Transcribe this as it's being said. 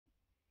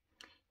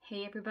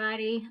Hey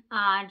everybody,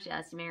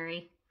 just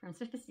Mary from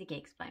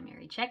Sophisticakes by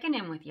Mary checking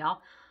in with y'all.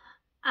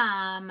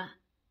 I've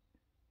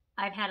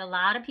had a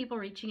lot of people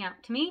reaching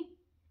out to me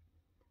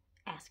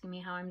asking me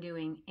how I'm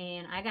doing,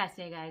 and I gotta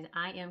say guys,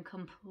 I am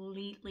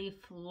completely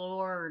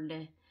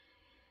floored,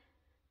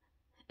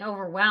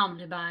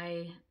 overwhelmed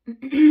by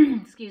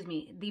excuse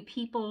me, the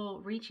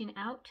people reaching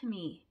out to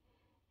me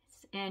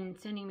and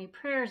sending me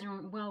prayers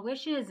and well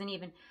wishes, and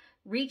even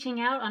reaching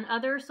out on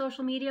other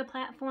social media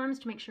platforms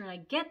to make sure I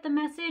get the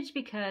message,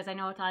 because I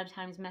know a lot of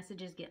times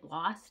messages get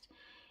lost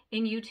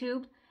in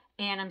YouTube.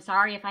 And I'm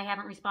sorry if I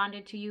haven't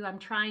responded to you. I'm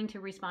trying to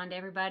respond to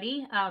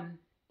everybody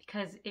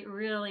because it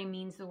really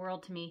means the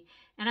world to me.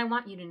 And I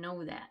want you to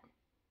know that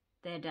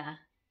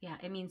yeah,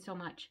 it means so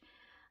much.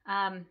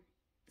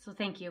 So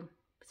thank you.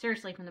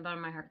 Seriously, from the bottom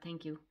of my heart,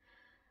 thank you.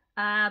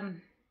 I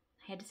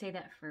had to say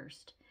that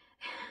first.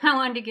 I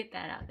wanted to get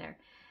that out there.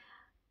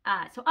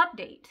 So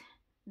update.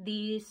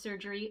 The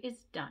surgery is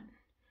done.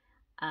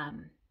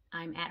 I'm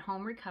at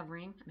home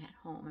recovering. I'm at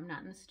home. I'm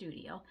not in the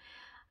studio.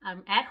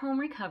 I'm at home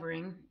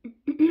recovering.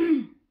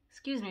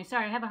 Excuse me.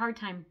 Sorry, I have a hard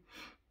time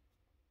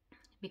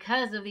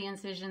because of the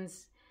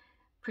incisions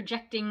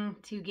projecting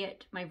to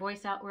get my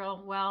voice out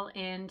real well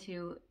and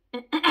to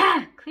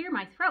clear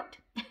my throat.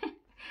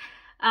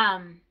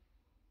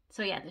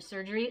 So yeah, the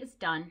surgery is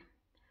done.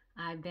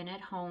 I've been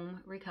at home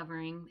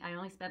recovering. I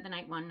only spent the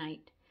night one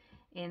night,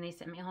 and they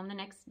sent me home the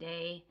next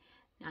day.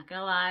 Not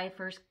gonna lie,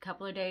 first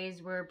couple of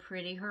days were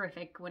pretty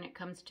horrific when it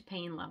comes to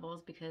pain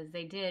levels, because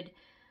they did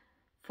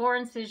 4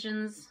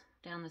 incisions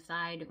down the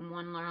side and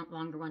 1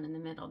 longer one in the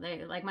middle.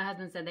 They, like my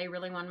husband said, they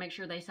really want to make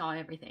sure they saw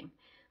everything,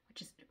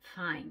 which is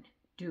fine.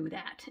 Do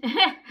that.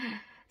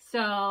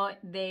 So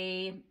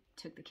they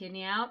took the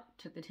kidney out,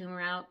 took the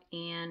tumor out,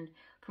 and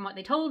from what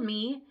they told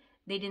me,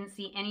 they didn't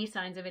see any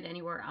signs of it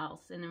anywhere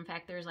else. And in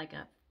fact, there's like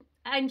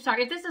I'm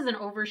sorry if this is an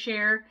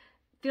overshare,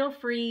 feel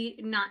free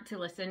not to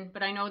listen,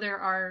 but I know there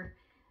are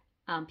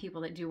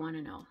people that do want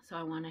to know, so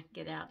I want to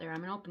get it out there.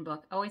 I'm an open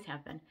book, always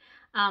have been.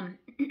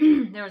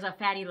 There was a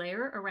fatty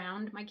layer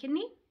around my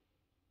kidney,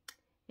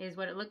 is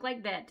what it looked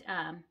like, that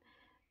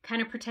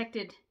kind of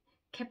protected,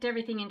 kept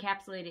everything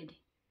encapsulated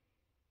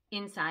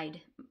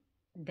inside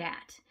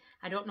that.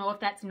 I don't know if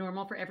that's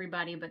normal for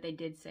everybody, but they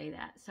did say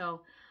that.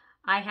 So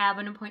I have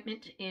an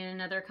appointment in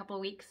another couple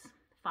of weeks,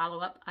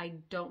 follow-up. I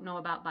don't know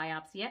about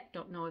biopsy yet,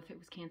 don't know if it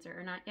was cancer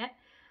or not yet.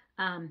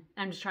 I'm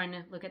just trying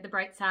to look at the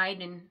bright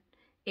side, and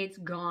it's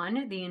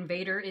gone. The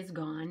invader is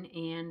gone.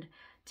 And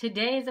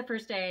today is the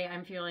first day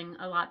I'm feeling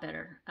a lot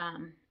better.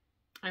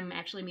 I'm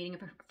actually meeting a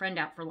friend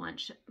out for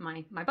lunch,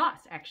 my boss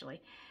actually.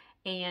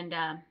 And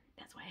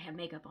that's why I have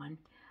makeup on.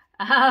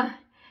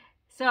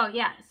 So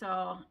yeah,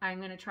 so I'm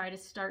going to try to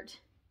start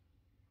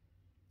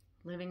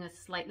living a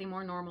slightly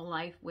more normal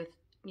life with,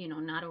 you know,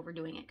 not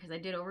overdoing it, because I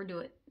did overdo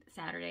it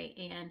Saturday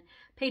and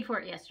paid for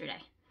it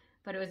yesterday.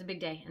 But it was a big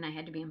day and I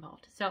had to be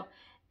involved. So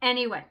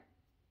anyway,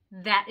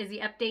 that is the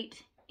update.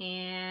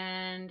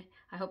 And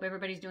I hope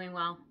everybody's doing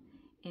well.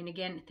 And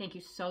again, thank you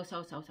so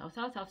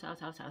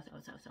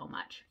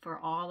much for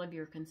all of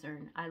your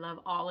concern. I love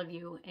all of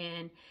you,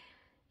 and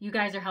you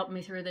guys are helping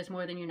me through this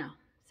more than you know.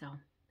 So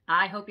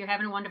I hope you're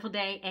having a wonderful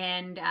day,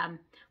 and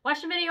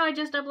watch the video I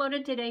just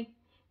uploaded today.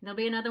 There'll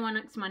be another one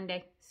next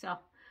Monday. So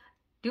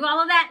do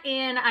all of that,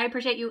 and I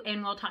appreciate you,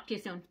 and we'll talk to you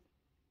soon.